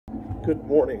Good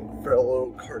morning,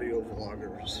 fellow cardio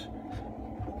vloggers.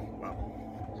 Wow.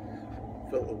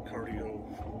 Fellow cardio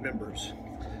members.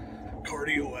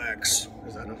 Cardio X.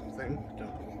 Is that a thing? No.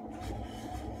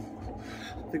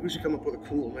 I think we should come up with a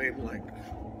cool name like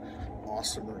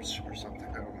Awesomers or something.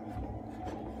 I don't know.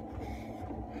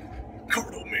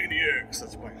 Cardomaniacs.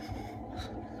 That's my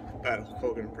bad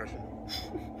Hogan impression.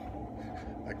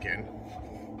 Again.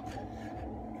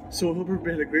 So I hope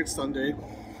everybody had a great Sunday.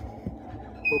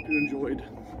 Hope you enjoyed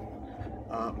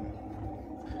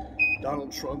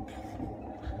Donald Trump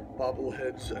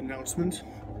bobblehead's announcement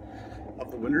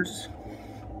of the winners.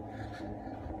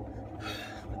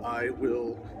 I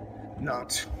will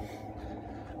not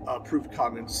approve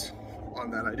comments on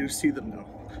that. I do see them though.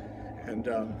 And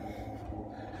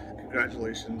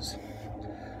congratulations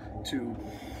to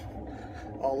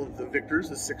all of the victors,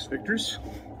 the 6 victors.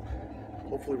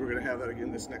 Hopefully we're going to have that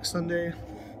again this next Sunday.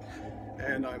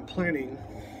 And I'm planning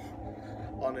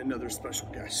on another special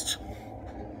guest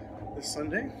this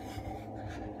Sunday.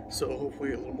 So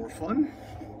hopefully a little more fun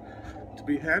to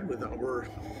be had with our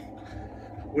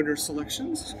winner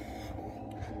selections.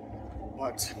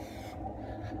 But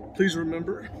please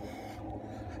remember,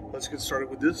 let's get started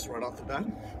with this right off the bat.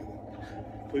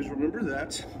 Please remember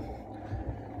that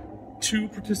to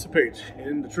participate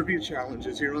in the trivia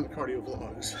challenges here on the Cardio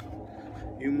Vlogs,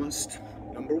 you must,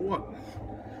 number 1,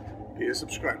 be a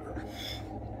subscriber.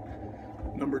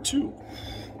 Number 2,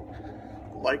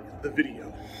 like the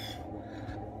video.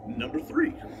 Number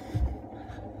 3,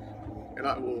 and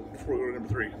I will, before we go to number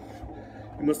 3,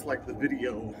 you must like the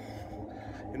video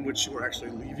in which you are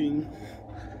actually leaving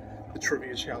the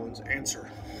trivia challenge answer.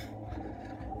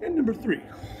 And number 3,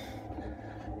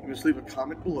 you must leave a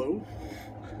comment below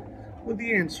with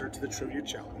the answer to the trivia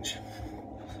challenge.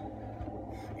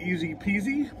 Easy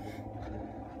peasy.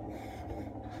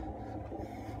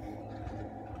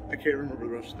 I can't remember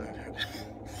the rest of that.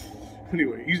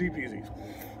 Anyway, easy peasy.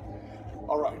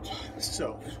 Alright,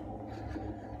 so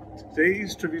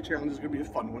today's trivia challenge is going to be a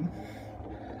fun one.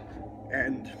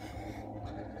 And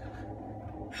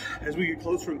as we get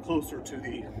closer and closer to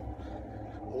the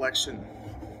election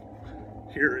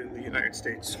here in the United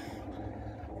States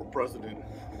for president,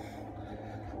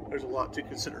 there's a lot to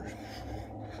consider.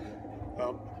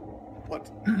 But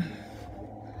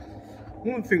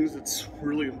one of the things that's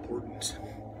really important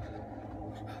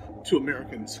to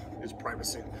Americans is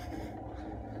privacy.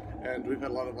 And we've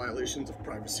had a lot of violations of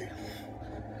privacy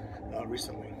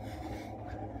recently.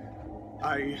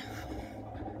 I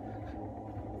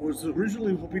was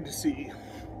originally hoping to see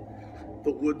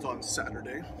The Woods on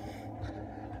Saturday,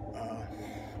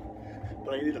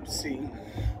 but I ended up seeing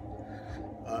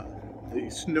the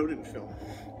Snowden film,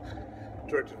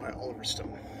 directed by Oliver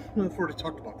Stone. I've already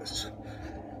talked about this.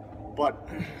 But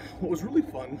what was really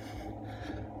fun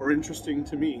or interesting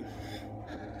to me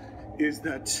is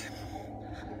that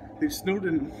the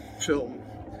Snowden film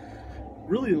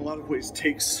really in a lot of ways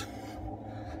takes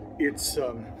its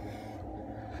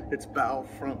bow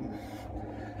from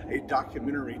a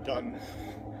documentary done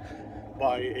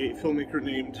by a filmmaker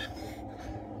named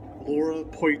Laura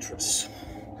Poitras,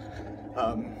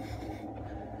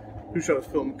 who shot a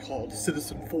film called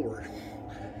Citizen 4,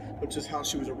 which is how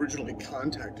she was originally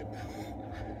contacted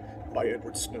by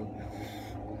Edward Snowden,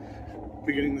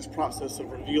 beginning this process of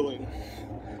revealing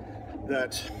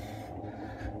that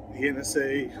the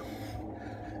NSA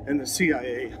and the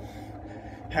CIA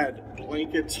had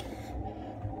blanket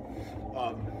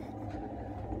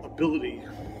ability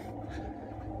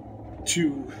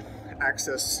to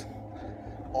access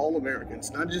all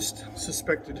Americans, not just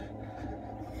suspected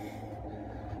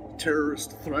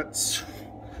terrorist threats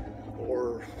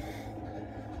or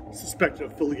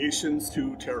suspected affiliations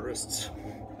to terrorists,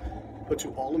 but to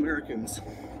all Americans,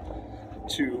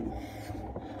 to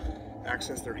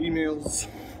access their emails,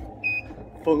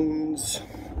 phones,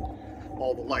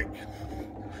 all the like.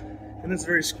 And it's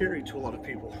very scary to a lot of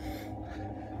people.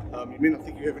 You may not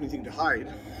think you have anything to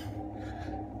hide,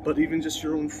 but even just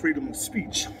your own freedom of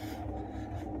speech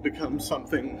becomes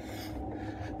something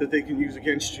that they can use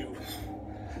against you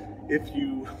if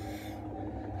you,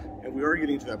 and we are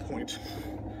getting to that point,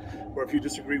 where if you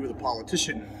disagree with a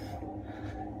politician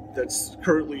that's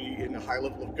currently in a high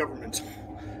level of government,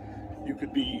 you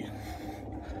could be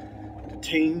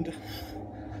detained,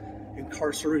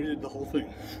 incarcerated, the whole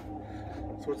thing.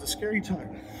 So it's a scary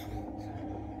time.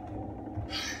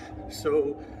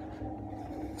 So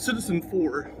Citizen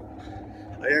 4,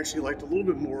 I actually liked a little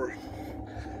bit more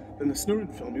than the Snowden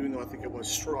film, even though I think it was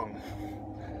strong.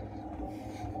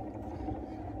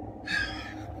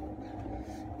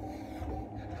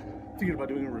 Thinking about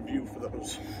doing a review for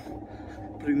those,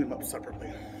 putting them up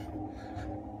separately.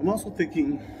 I'm also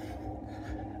thinking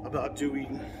about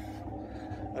doing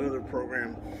another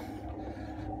program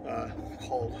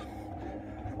called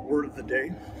Word of the Day,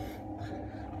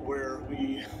 where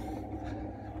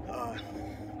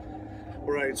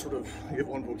I sort of give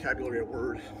one vocabulary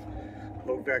word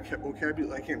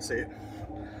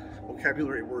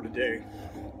word a day,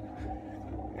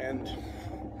 and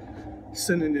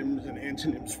synonyms and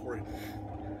antonyms for it.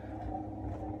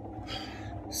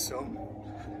 So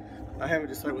I haven't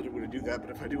decided whether we're going to do that, but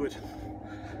if I do it,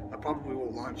 I probably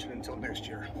won't launch it until next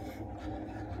year.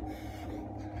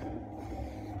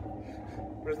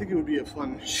 But I think it would be a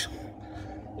fun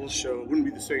little show. It wouldn't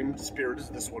be the same spirit as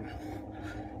this one,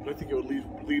 but I think it would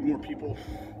lead more people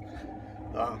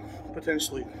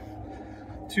potentially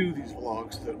to these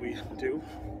vlogs that we do,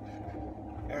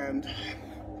 and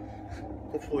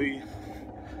hopefully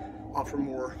offer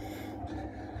more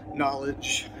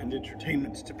knowledge and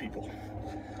entertainment to people,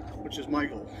 which is my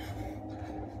goal.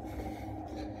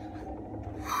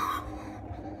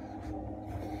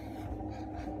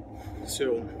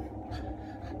 So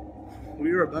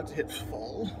we are about to hit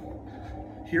fall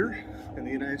here in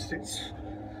the United States.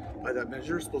 By that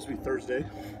measure, it's supposed to be Thursday,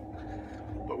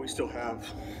 but we still have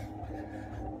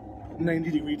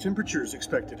 90-degree temperatures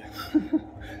expected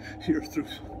here through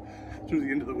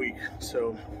the end of the week.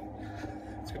 So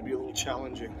it's going to be a little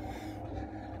challenging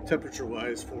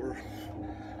temperature-wise for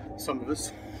some of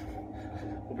us.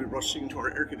 We'll be rushing to our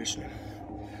air conditioning.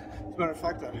 As a matter of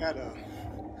fact, I've had a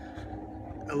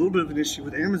little bit of an issue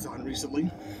with Amazon recently,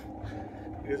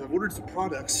 because I've ordered some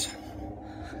products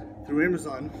through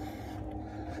Amazon,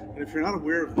 and if you're not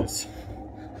aware of this,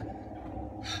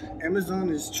 Amazon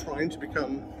is trying to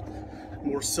become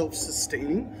more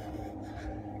self-sustaining,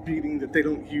 meaning that they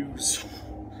don't use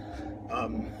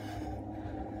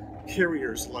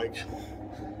carriers like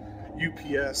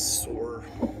UPS or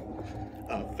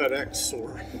FedEx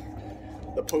or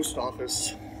the post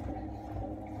office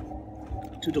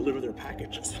to deliver their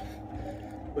packages,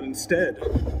 but instead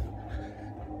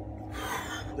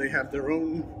they have their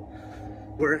own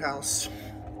warehouse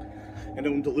and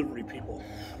own delivery people.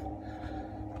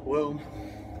 Well,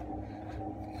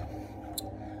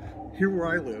 here where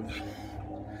I live,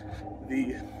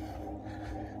 the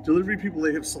delivery people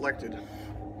they have selected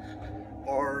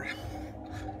are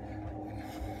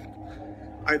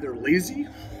either lazy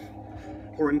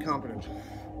or incompetent,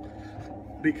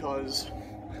 because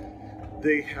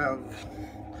they have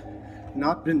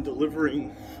not been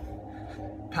delivering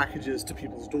packages to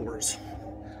people's doors.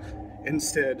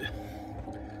 Instead,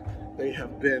 they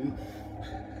have been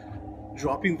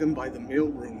dropping them by the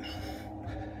mailroom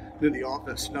near the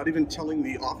office, not even telling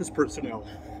the office personnel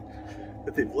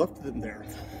that they've left them there,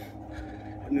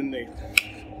 and then they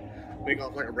make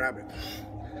off like a rabbit.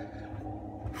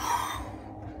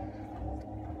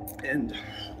 And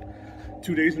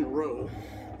 2 days in a row,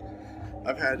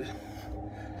 I've had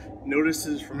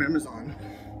notices from Amazon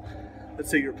that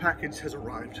say your package has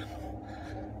arrived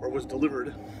or was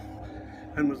delivered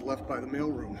and was left by the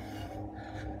mailroom.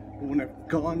 But when I've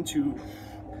gone to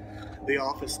the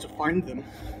office to find them,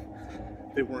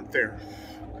 they weren't there.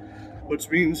 Which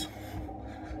means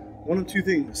one of two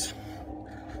things.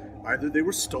 Either they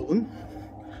were stolen,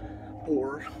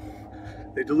 or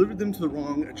they delivered them to the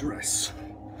wrong address.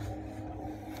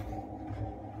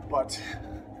 But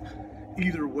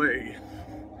either way,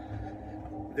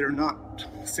 they're not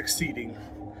succeeding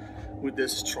with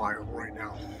this trial right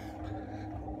now.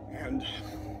 And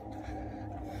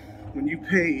when you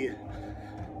pay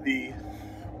the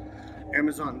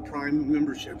Amazon Prime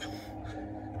membership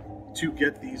to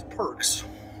get these perks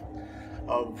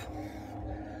of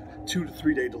 2 to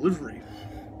 3 day delivery,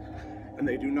 and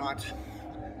they do not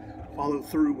follow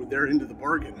through with their end of the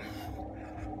bargain,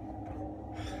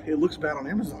 it looks bad on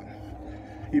Amazon.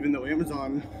 Even though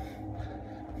Amazon,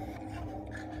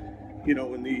 you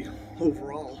know, in the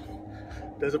overall,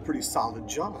 does a pretty solid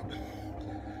job.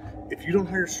 If you don't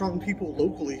hire strong people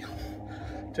locally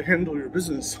to handle your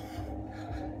business,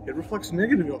 it reflects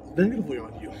negatively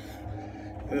on you.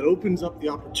 And it opens up the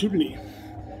opportunity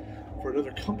for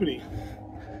another company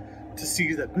to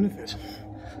seize that benefit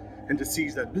and to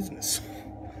seize that business.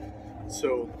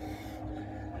 So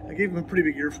I gave him a pretty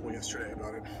big earful yesterday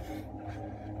about it,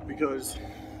 because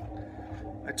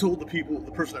I told the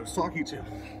person I was talking to,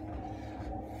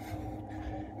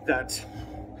 that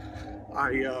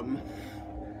I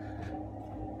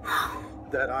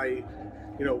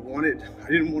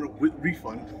didn't want a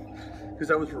refund, because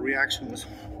that was her reaction, was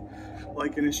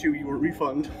like an issue, you a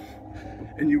refund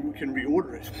and you can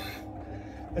reorder it.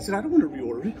 I said, I don't want to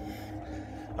reorder it.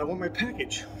 I want my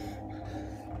package.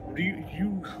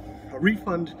 a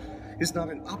refund is not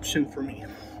an option for me.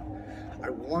 I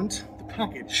want the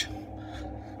package.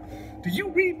 Do you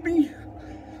read me?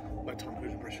 My Tom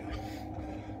Cruise impression.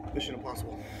 Mission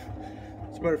Impossible.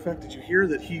 As a matter of fact, did you hear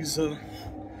that he's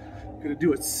gonna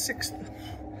do a 6th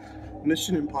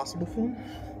Mission Impossible film?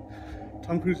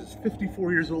 Tom Cruise is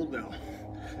 54 years old now,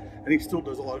 and he still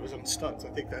does a lot of his own stunts. I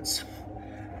think that's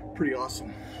pretty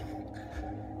awesome.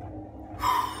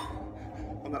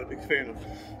 I'm not a big fan of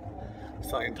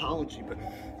Scientology, but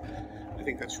I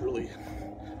think that's really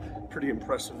pretty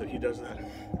impressive that he does that,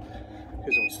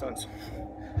 his own stunts.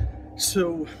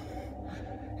 So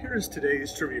here is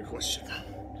today's trivia question.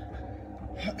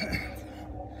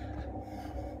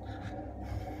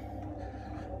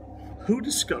 Who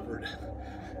discovered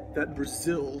that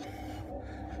Brazil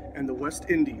and the West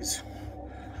Indies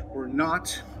were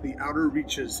not the outer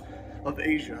reaches of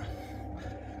Asia,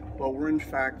 but were in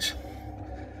fact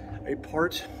a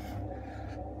part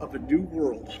of a new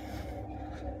world?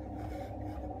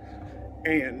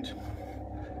 And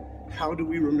how do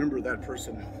we remember that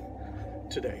person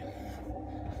today?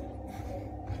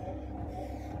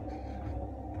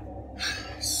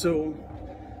 So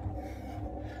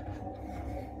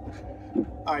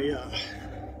I've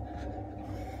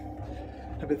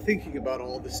been thinking about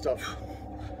all this stuff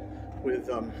with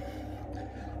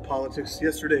politics.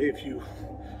 Yesterday,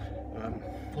 well,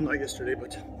 not yesterday,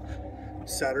 but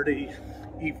Saturday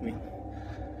evening,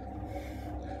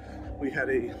 we had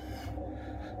a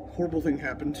horrible thing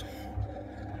happened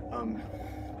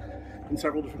in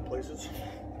several different places.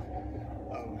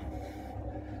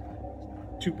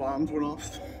 2 bombs went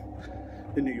off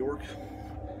in New York,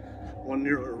 one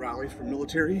near a rally for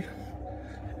military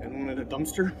and one in a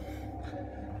dumpster.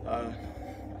 The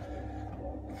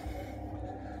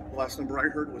last number I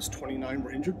heard was 29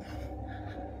 were injured,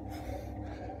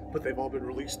 but they've all been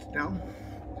released now.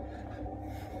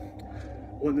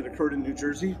 One that occurred in New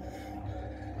Jersey,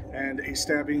 and a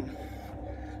stabbing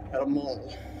at a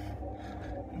mall.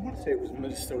 I want to say it was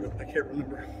Minnesota, I can't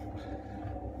remember.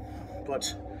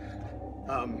 But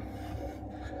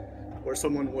where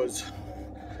someone was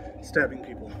stabbing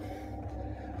people.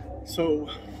 So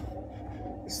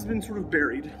this has been sort of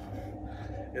buried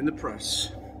in the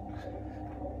press,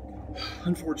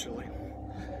 unfortunately.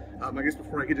 I guess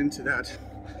before I get into that,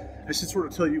 I should sort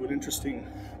of tell you an interesting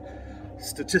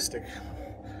statistic,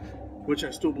 which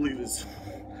I still believe is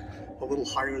a little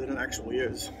higher than it actually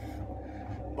is.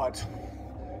 But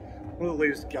one of the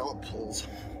latest Gallup polls,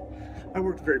 I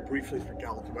worked very briefly for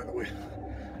Gallup, by the way.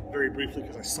 Very briefly,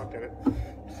 because I sucked at it.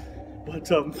 But,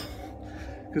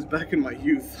 because back in my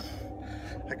youth,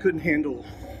 I couldn't handle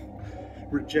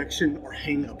rejection or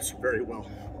hang-ups very well.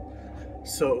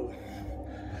 So,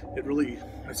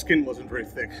 my skin wasn't very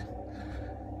thick.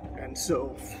 And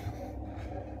so,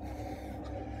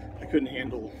 I couldn't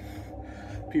handle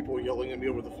people yelling at me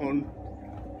over the phone.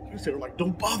 They were like,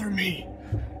 "Don't bother me!"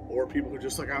 Or people who are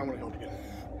just like, "I don't want to help you."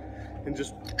 And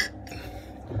just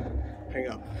hang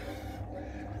up.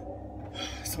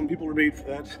 Some people are made for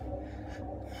that,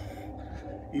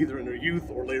 either in their youth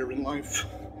or later in life.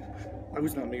 I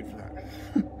was not made for that.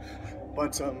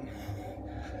 But a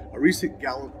recent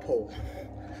Gallup poll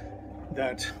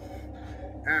that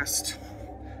asked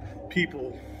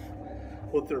people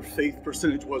what their faith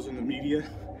percentage was in the media,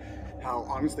 how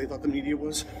honest they thought the media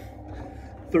was.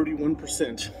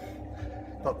 31%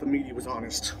 thought the media was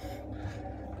honest.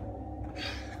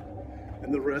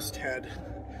 And the rest had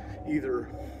either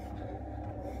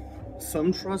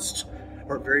some trust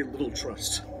or very little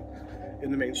trust in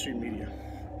the mainstream media.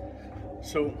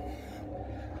 So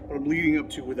what I'm leading up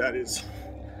to with that is,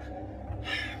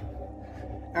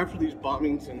 after these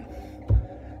bombings and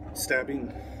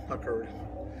stabbing occurred,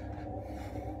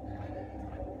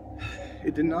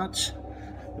 the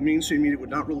mainstream media would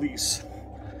not release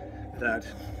that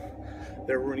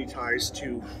there were any ties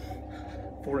to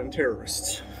foreign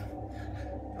terrorists.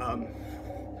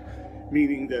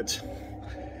 Meaning that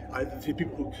either the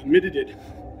people who committed it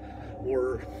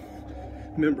were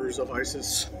members of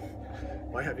ISIS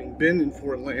by having been in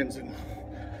foreign lands and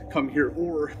come here,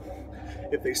 or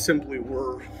if they simply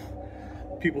were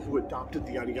people who adopted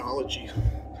the ideology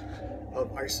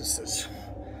of ISIS's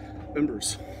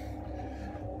members.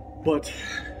 But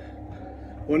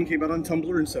one came out on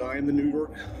Tumblr and said, "I am the New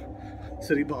York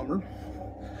City bomber."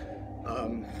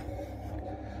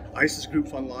 ISIS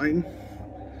groups online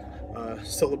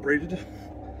celebrated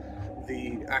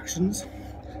the actions,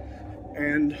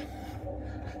 and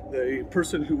the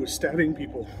person who was stabbing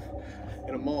people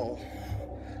in a mall,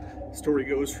 story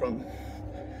goes from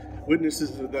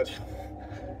witnesses that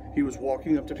he was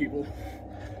walking up to people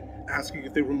asking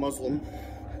if they were Muslim,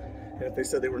 And if they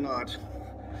said they were not,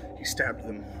 he stabbed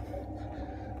them.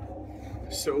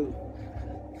 So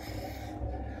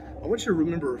I want you to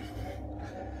remember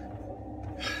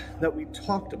that we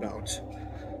talked about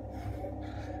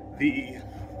the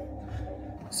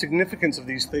significance of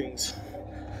these things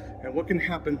and what can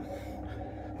happen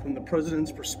from the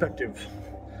president's perspective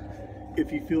if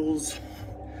he feels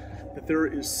that there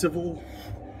is civil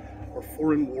or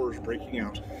foreign wars breaking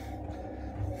out.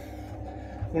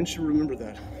 I want you to remember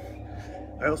that.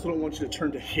 I also don't want you to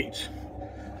turn to hate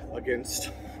against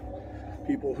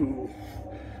people who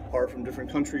are from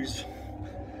different countries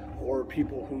or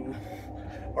people who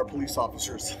are police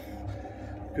officers,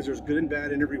 because there's good and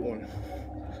bad in everyone.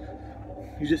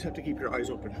 You just have to keep your eyes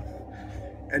open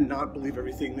and not believe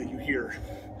everything that you hear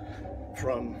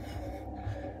from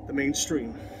the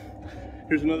mainstream.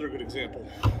 Here's another good example.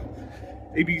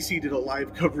 ABC did a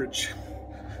live coverage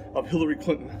of Hillary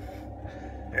Clinton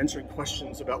answering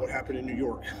questions about what happened in New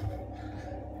York.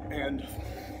 And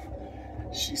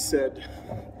she said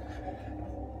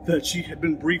that she had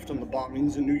been briefed on the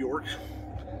bombings in New York.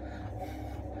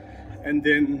 And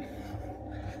then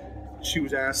she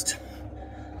was asked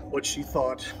what she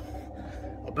thought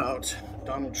about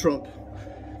Donald Trump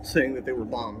saying that they were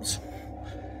bombs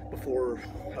before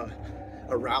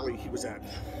a rally he was at.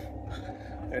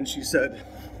 And she said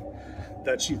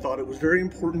that she thought it was very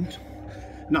important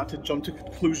not to jump to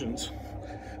conclusions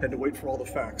and to wait for all the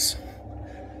facts.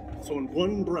 So in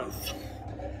one breath,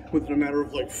 within a matter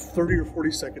of like 30 or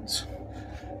 40 seconds,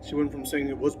 she went from saying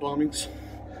it was bombings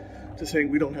to saying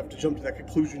we don't have to jump to that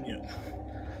conclusion yet.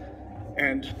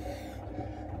 And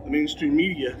the mainstream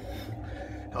media,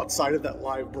 outside of that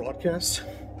live broadcast,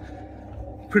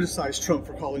 criticized Trump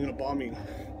for calling it a bombing,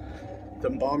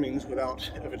 them bombings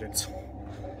without evidence.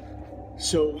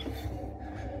 So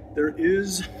there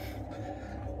is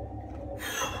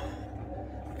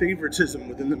favoritism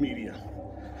within the media.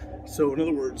 So in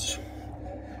other words,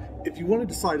 if you want to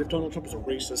decide if Donald Trump is a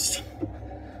racist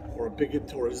or a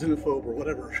bigot or a xenophobe or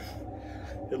whatever,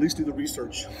 at least do the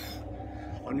research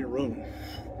on your own.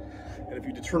 And if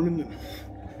you determine that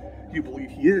you believe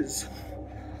he is,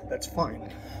 that's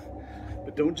fine.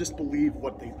 But don't just believe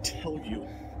what they tell you,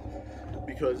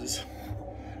 because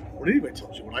what anybody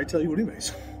tells you, what I tell you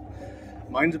anyways.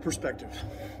 Mine's a perspective,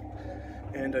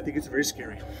 and I think it's very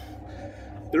scary.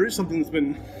 There is something that's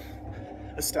been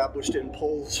established in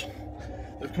polls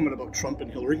that have come out about Trump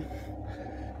and Hillary,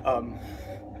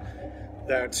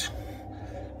 that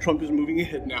Trump is moving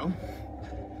ahead now.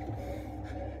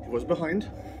 He was behind.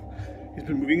 He's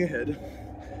been moving ahead,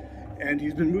 and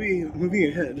he's been moving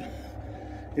ahead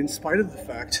in spite of the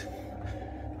fact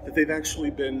that they've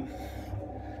actually been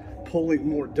polling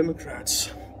more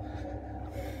Democrats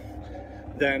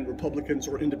than Republicans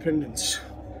or independents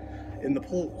in the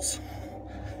polls,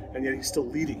 and yet he's still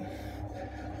leading,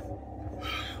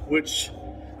 which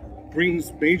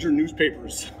brings major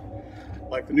newspapers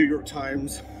like the New York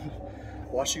Times,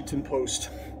 Washington Post,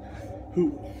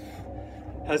 who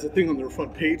has a thing on their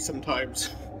front page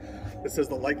sometimes that says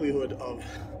the likelihood of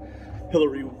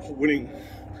Hillary winning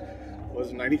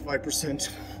was 95%,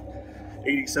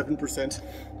 87%,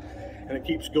 and it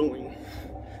keeps going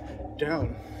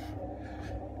down.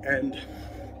 And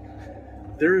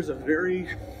there is a very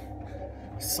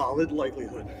solid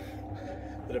likelihood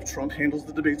that if Trump handles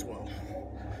the debates well,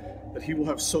 that he will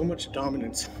have so much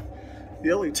dominance.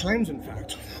 The LA Times, in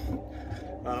fact,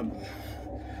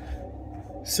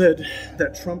 said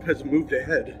that Trump has moved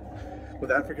ahead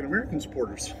with African American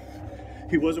supporters.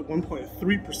 He was at one point at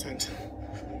 3%,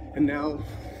 and now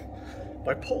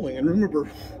by polling, and remember,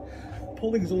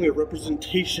 polling is only a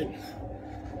representation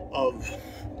of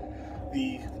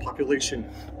the population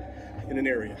in an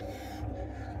area.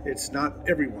 It's not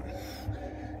everyone.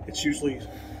 It's usually,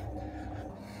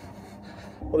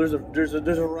 well, there's a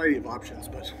variety of options,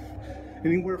 but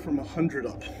anywhere from 100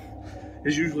 up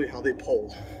is usually how they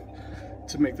poll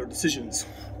to make their decisions.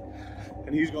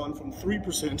 And he's gone from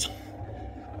 3%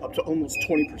 up to almost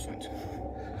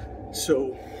 20%.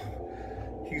 So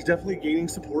he's definitely gaining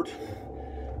support.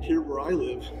 Here where I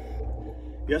live,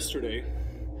 yesterday,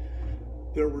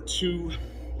 there were 2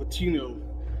 Latino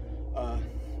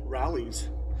rallies,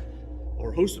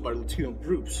 or hosted by Latino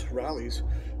groups, rallies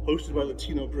hosted by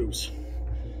Latino groups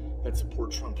that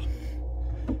support Trump.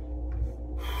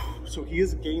 So he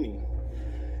is gaining.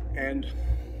 And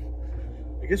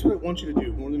I guess what I want you to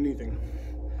do more than anything,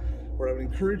 what I would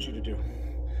encourage you to do,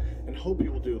 and hope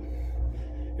you will do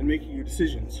in making your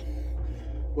decisions,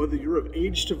 whether you're of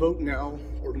age to vote now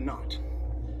or not,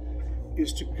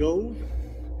 is to go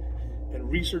and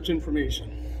research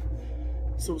information.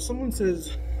 So if someone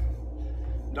says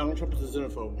Donald Trump is a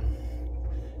xenophobe,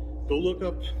 Go look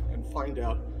up and find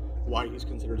out why he's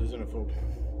considered a xenophobe.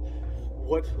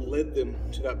 What led them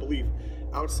to that belief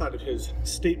outside of his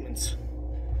statements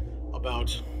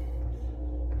about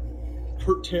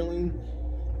curtailing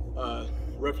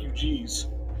refugees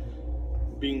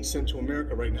being sent to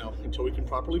America right now until we can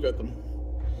properly vet them,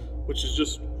 which is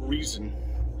just reason.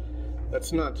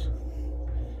 That's not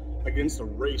against a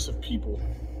race of people.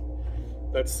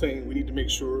 That's saying we need to make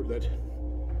sure that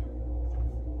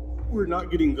we're not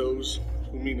getting those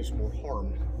who mean us more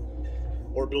harm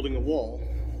or building a wall.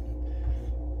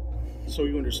 So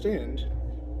you understand,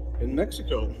 in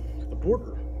Mexico, at the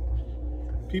border,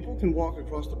 people can walk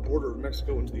across the border of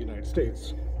Mexico into the United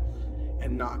States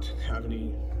and not have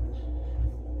any.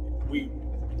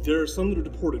 There are some that are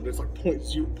deported, but it's like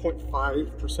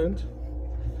 0.5%.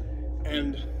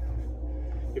 And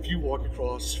if you walk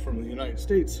across from the United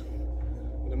States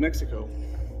into Mexico,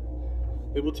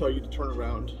 they will tell you to turn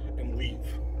around and leave,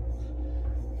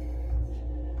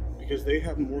 because they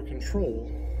have more control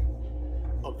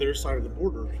of their side of the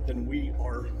border than we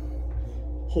are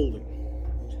holding.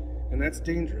 And that's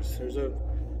dangerous. There's a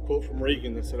quote from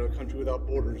Reagan that said, "A country without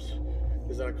borders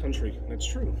is not a country," and it's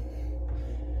true.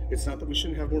 It's not that we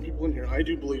shouldn't have more people in here. I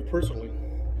do believe personally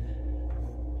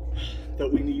that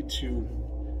we need to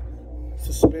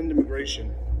suspend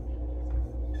immigration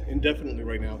indefinitely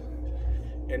right now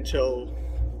until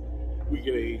we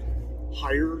get a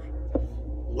higher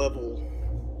level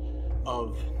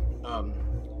of,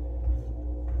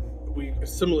 we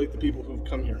assimilate the people who've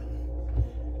come here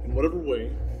in whatever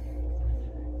way,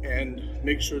 and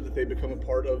make sure that they become a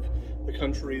part of the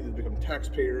country, that they become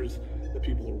taxpayers, that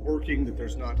people are working, that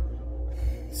there's not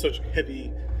such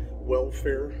heavy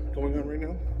welfare going on right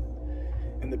now,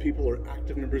 and that people are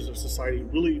active members of society,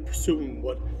 really pursuing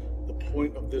what the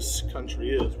point of this country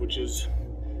is, which is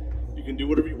you can do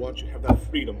whatever you want, you have that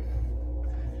freedom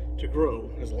to grow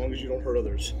as long as you don't hurt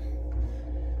others.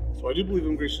 So I do believe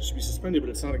immigration should be suspended, but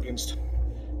it's not against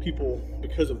people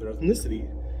because of their ethnicity.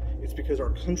 It's because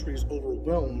our country is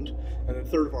overwhelmed and a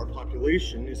third of our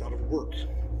population is out of work.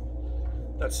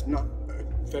 That's not,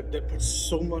 that puts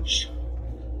so much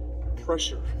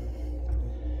pressure,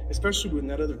 especially when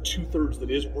that other 2/3 that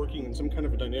is working in some kind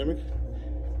of a dynamic,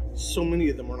 so many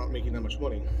of them are not making that much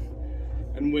money.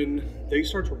 And when they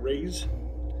start to raise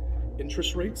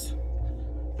interest rates,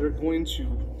 they're going to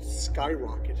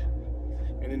skyrocket.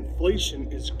 And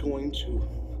inflation is going to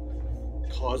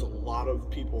cause a lot of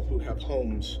people who have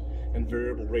homes and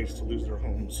variable rates to lose their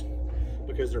homes,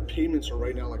 because their payments are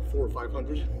right now like $400 or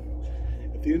 $500.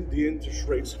 If the interest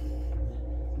rates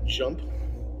jump,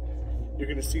 you're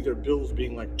going to see their bills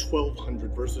being like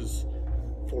 $1,200 versus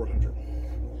 $400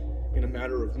 in a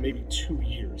matter of maybe 2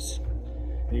 years.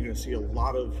 And you're going to see a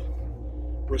lot of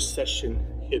recession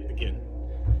hit again.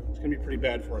 It's going to be pretty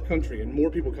bad for our country, and more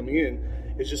people coming in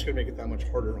is just going to make it that much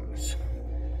harder on us.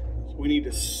 So we need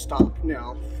to stop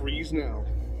now, freeze now,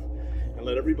 and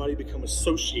let everybody become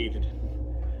associated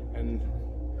and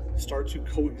start to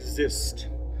coexist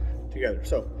together.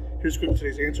 So here's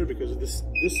today's answer, because of this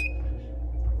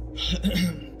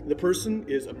the person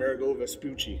is Amerigo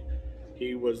Vespucci.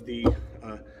 He was the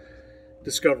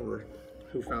discoverer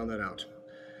who found that out.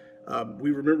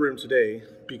 We remember him today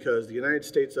because the United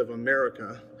States of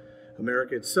America,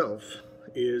 America itself,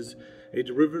 is a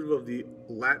derivative of the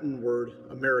Latin word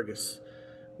Amerigus,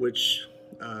 which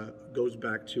goes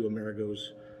back to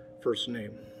Amerigo's first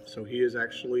name. So he is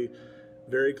actually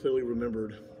very clearly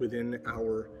remembered within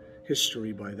our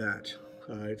history by that.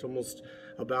 It's almost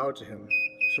a bow to him.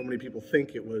 So many people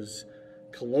think it was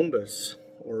Columbus,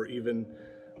 or even,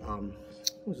 what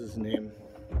was his name?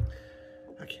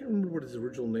 I can't remember what his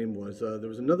original name was. There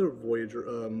was another voyager,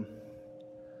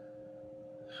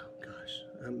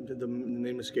 the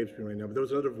name escapes me right now, but there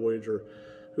was another voyager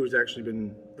who has actually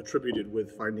been attributed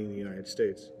with finding the United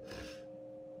States,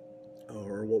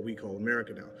 or what we call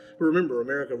America now. But remember,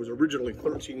 America was originally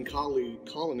 13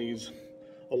 colonies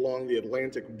along the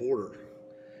Atlantic border.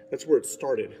 That's where it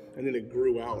started, and then it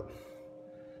grew out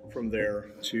from there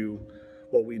to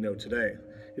what we know today.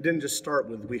 It didn't just start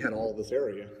with we had all this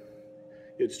area.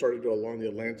 It started along the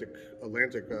Atlantic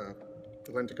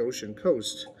Ocean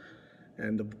coast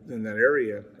and in that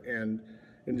area, and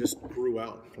just grew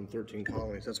out from 13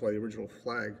 colonies. That's why the original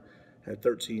flag had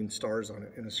 13 stars on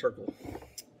it in a circle.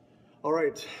 All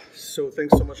right, so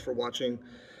thanks so much for watching.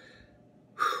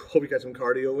 Hope you got some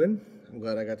cardio in. I'm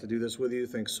glad I got to do this with you.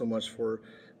 Thanks so much for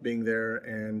being there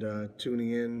and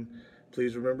tuning in.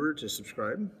 Please remember to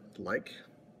subscribe, like,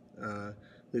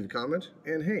 leave a comment,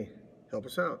 and hey, help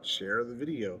us out. Share the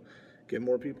video. Get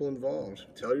more people involved.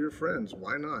 Tell your friends.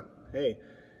 Why not? Hey,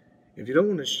 if you don't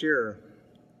want to share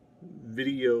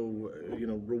video,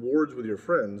 rewards with your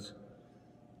friends,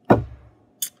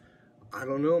 I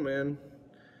don't know, man.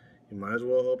 You might as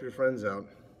well help your friends out.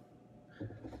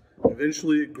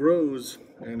 Eventually it grows,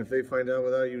 and if they find out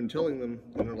without you telling them,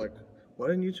 then they're like, why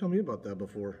didn't you tell me about that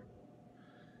before?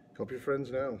 Help your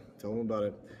friends now. Tell them about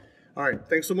it. All right,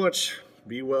 thanks so much.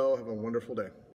 Be well. Have a wonderful day.